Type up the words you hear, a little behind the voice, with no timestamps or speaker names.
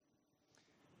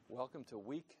Welcome to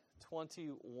week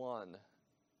 21.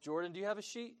 Jordan, do you have a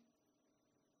sheet?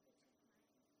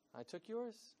 I took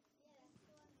yours? Yeah, that's the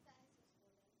one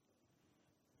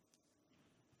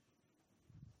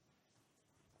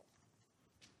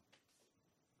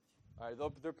fastest All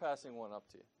right, they're passing one up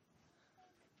to you.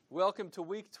 Welcome to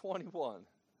week 21,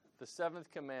 the seventh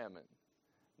commandment.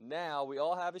 Now, we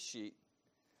all have a sheet.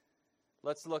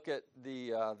 Let's look at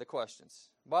the questions.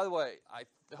 By the way,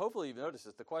 hopefully you've noticed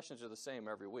this. The questions are the same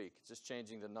every week. It's just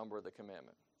changing the number of the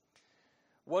commandment.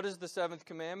 What is the seventh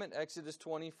commandment? Exodus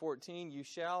 20:14, you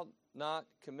shall not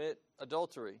commit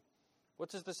adultery. What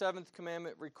does the seventh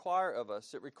commandment require of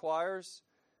us? It requires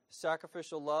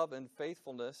sacrificial love and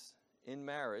faithfulness in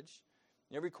marriage.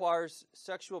 It requires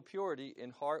sexual purity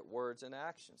in heart, words, and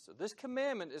actions. So this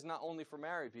commandment is not only for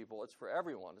married people, it's for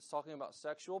everyone. It's talking about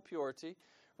sexual purity.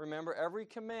 Remember, every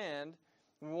command,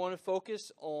 we want to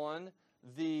focus on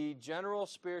the general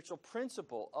spiritual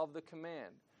principle of the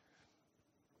command.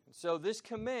 So this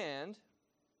command,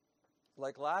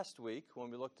 like last week when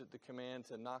we looked at the command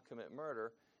to not commit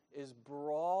murder, is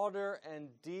broader and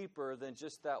deeper than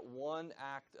just that one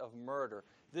act of murder.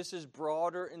 This is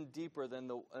broader and deeper than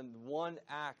the one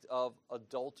act of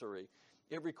adultery.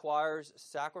 It requires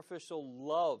sacrificial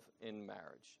love in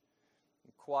marriage.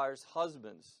 It requires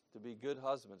husbands to be good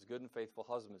husbands, good and faithful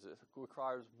husbands. It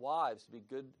requires wives to be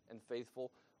good and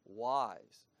faithful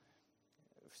wives.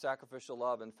 Sacrificial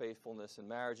love and faithfulness in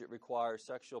marriage. It requires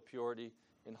sexual purity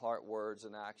in heart, words,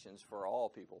 and actions for all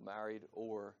people, married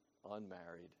or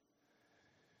unmarried.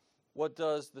 What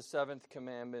does the seventh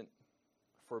commandment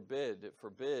forbid? It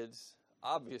forbids,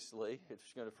 obviously,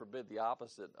 it's going to forbid the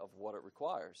opposite of what it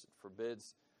requires. It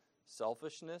forbids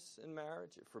selfishness in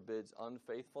marriage. It forbids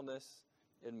unfaithfulness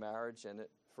in marriage. And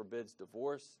it forbids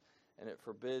divorce. And it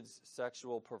forbids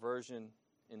sexual perversion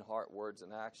in heart, words,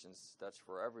 and actions. That's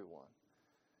for everyone.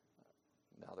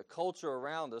 Now, the culture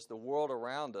around us, the world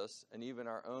around us, and even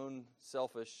our own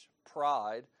selfish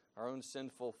pride, our own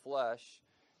sinful flesh,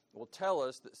 will tell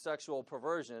us that sexual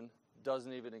perversion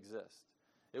doesn't even exist.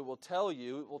 It will tell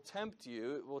you, it will tempt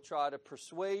you, it will try to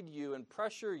persuade you and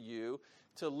pressure you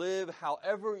to live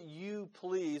however you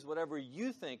please, whatever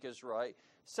you think is right.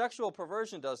 Sexual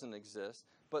perversion doesn't exist,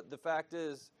 but the fact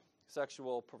is,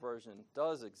 sexual perversion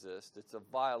does exist. It's a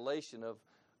violation of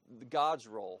God's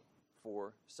role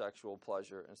for sexual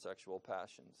pleasure and sexual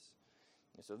passions.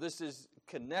 And so this is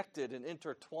connected and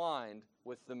intertwined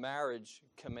with the marriage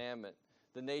commandment,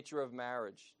 the nature of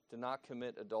marriage, to not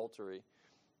commit adultery.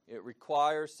 It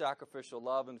requires sacrificial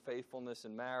love and faithfulness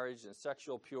in marriage and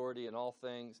sexual purity in all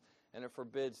things, and it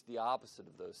forbids the opposite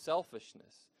of those,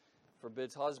 selfishness. It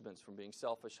forbids husbands from being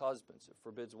selfish husbands. It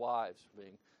forbids wives from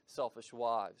being selfish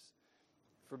wives.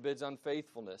 Forbids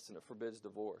unfaithfulness, and it forbids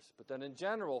divorce. But then in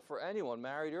general, for anyone,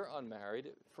 married or unmarried,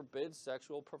 it forbids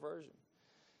sexual perversion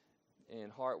in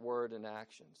heart, word, and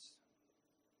actions.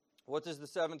 What does the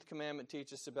seventh commandment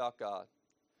teach us about God?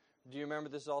 Do you remember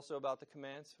this also about the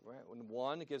commands? Right?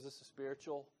 One, it gives us a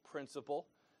spiritual principle.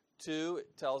 Two,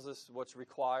 it tells us what's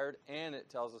required, and it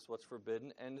tells us what's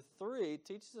forbidden. And three, it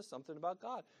teaches us something about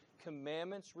God.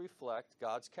 Commandments reflect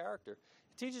God's character.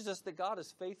 It teaches us that God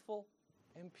is faithful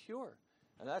and pure.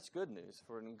 And that's good news.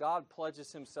 For when God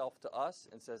pledges himself to us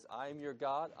and says, I am your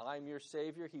God, I am your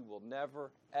Savior, he will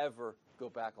never, ever go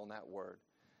back on that word.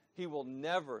 He will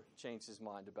never change his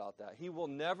mind about that. He will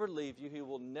never leave you. He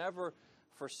will never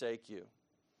forsake you.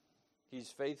 He's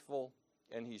faithful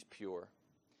and he's pure.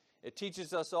 It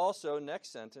teaches us also,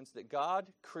 next sentence, that God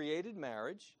created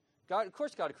marriage. Of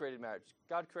course God created marriage.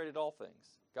 God created all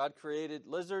things. God created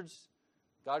lizards.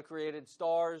 God created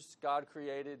stars. God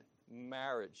created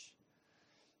marriage.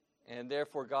 And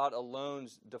therefore God alone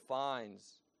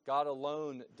defines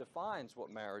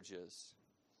what marriage is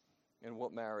and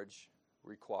what marriage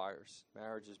requires.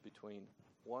 Marriage is between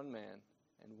one man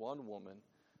and one woman,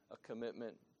 a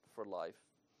commitment for life.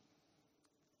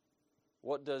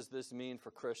 What does this mean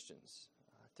for Christians?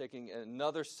 Taking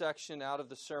another section out of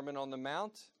the Sermon on the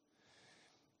Mount,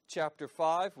 chapter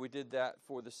 5, we did that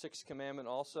for the sixth commandment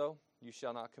also. You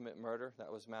shall not commit murder.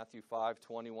 That was Matthew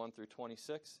 5:21 through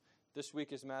 26. This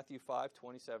week is Matthew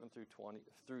 5:27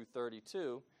 through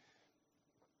 32.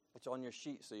 It's on your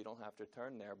sheet, so you don't have to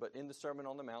turn there. But in the Sermon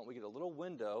on the Mount, we get a little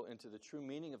window into the true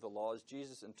meaning of the law as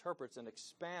Jesus interprets and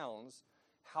expounds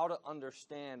how to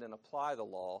understand and apply the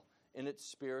law in its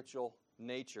spiritual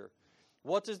nature.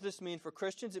 What does this mean for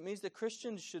Christians? It means that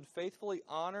Christians should faithfully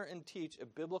honor and teach a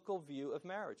biblical view of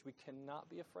marriage. We cannot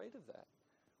be afraid of that.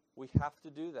 We have to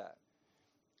do that.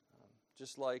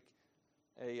 Just like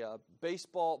a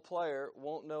baseball player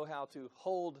won't know how to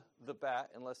hold the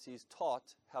bat unless he's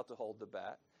taught how to hold the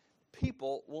bat.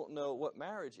 people won't know what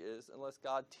marriage is unless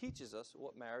God teaches us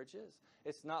what marriage is.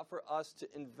 It's not for us to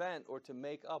invent or to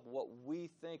make up what we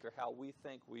think or how we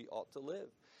think we ought to live.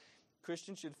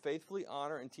 Christians should faithfully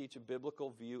honor and teach a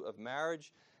biblical view of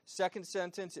marriage. Second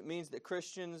sentence, it means that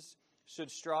Christians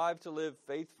should strive to live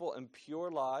faithful and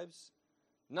pure lives,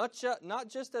 not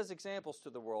just as examples to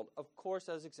the world, of course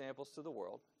as examples to the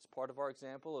world. It's part of our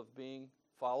example of being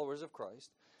followers of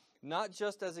Christ. Not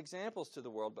just as examples to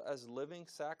the world, but as living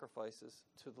sacrifices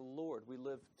to the Lord. We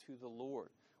live to the Lord.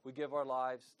 We give our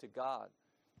lives to God.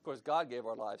 Of course, God gave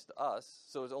our lives to us,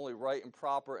 so it's only right and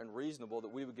proper and reasonable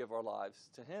that we would give our lives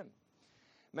to Him.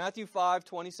 Matthew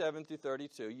 5:27 through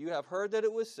 32, you have heard that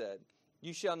it was said,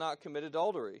 you shall not commit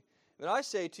adultery. But I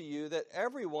say to you that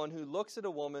everyone who looks at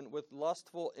a woman with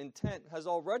lustful intent has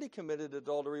already committed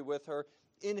adultery with her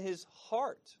in his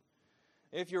heart.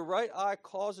 If your right eye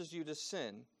causes you to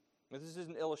sin, and this is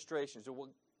an illustration. So,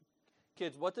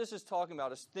 kids, what this is talking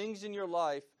about is things in your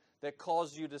life that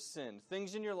cause you to sin.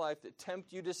 Things in your life that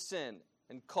tempt you to sin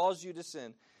and cause you to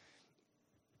sin.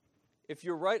 If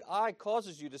your right eye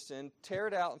causes you to sin, tear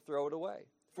it out and throw it away.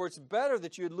 For it's better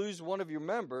that you would lose one of your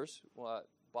members,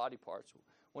 body parts,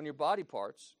 one of your body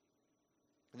parts,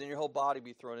 than your whole body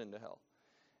be thrown into hell.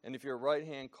 And if your right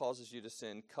hand causes you to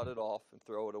sin, cut it off and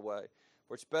throw it away.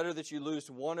 For it's better that you lose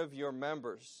one of your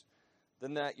members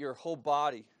than that your whole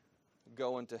body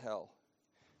go into hell.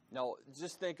 Now,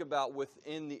 just think about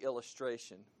within the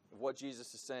illustration of what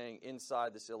Jesus is saying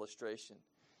inside this illustration.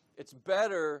 It's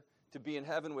better to be in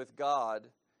heaven with God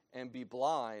and be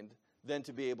blind than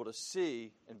to be able to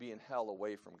see and be in hell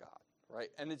away from God, right?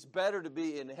 And it's better to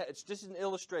be it's just an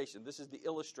illustration. This is the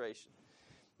illustration.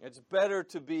 It's better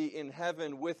to be in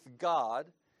heaven with God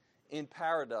in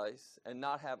paradise and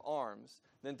not have arms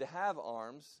than to have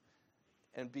arms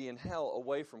and be in hell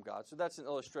away from God. So that's an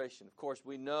illustration. Of course,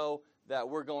 we know that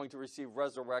we're going to receive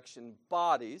resurrection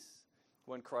bodies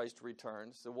when Christ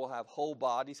returns. So we'll have whole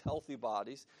bodies, healthy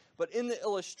bodies. But in the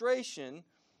illustration,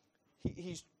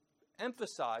 he's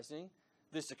emphasizing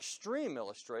this extreme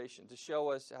illustration to show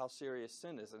us how serious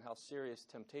sin is and how serious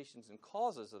temptations and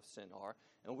causes of sin are.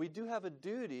 And we do have a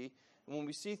duty when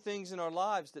we see things in our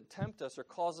lives that tempt us or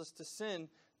cause us to sin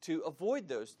to avoid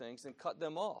those things and cut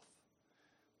them off.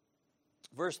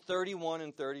 Verse 31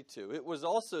 and 32, it was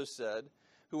also said,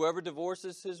 whoever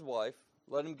divorces his wife,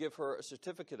 let him give her a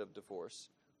certificate of divorce.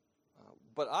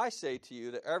 But I say to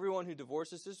you that everyone who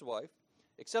divorces his wife,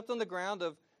 except on the ground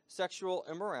of sexual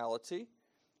immorality,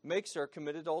 makes her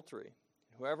commit adultery.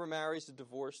 Whoever marries a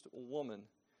divorced woman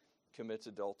commits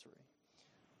adultery.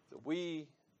 So we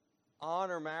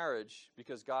honor marriage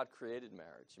because God created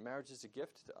marriage. Marriage is a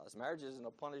gift to us. Marriage isn't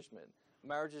a punishment.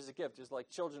 Marriage is a gift, just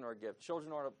like children are a gift.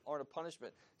 Children aren't a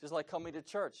punishment, just like coming to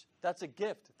church. That's a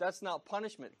gift. That's not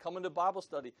punishment. Coming to Bible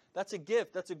study, that's a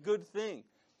gift. That's a good thing.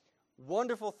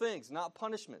 Wonderful things, not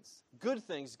punishments. Good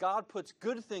things. God puts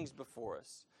good things before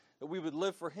us, that we would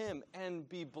live for Him and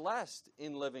be blessed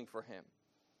in living for Him.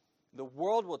 The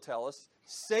world will tell us,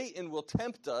 Satan will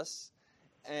tempt us,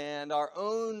 and our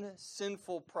own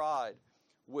sinful pride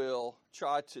will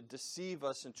try to deceive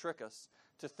us and trick us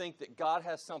to think that God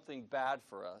has something bad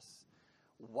for us.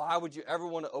 Why would you ever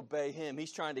want to obey Him?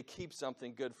 He's trying to keep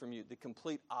something good from you. The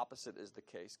complete opposite is the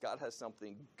case. God has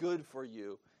something good for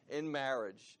you in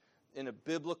marriage, in a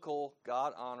biblical,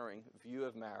 God-honoring view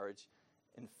of marriage,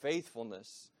 and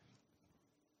faithfulness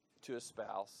to a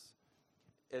spouse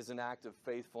is an act of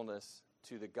faithfulness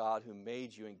to the God who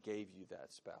made you and gave you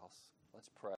that spouse. Let's pray.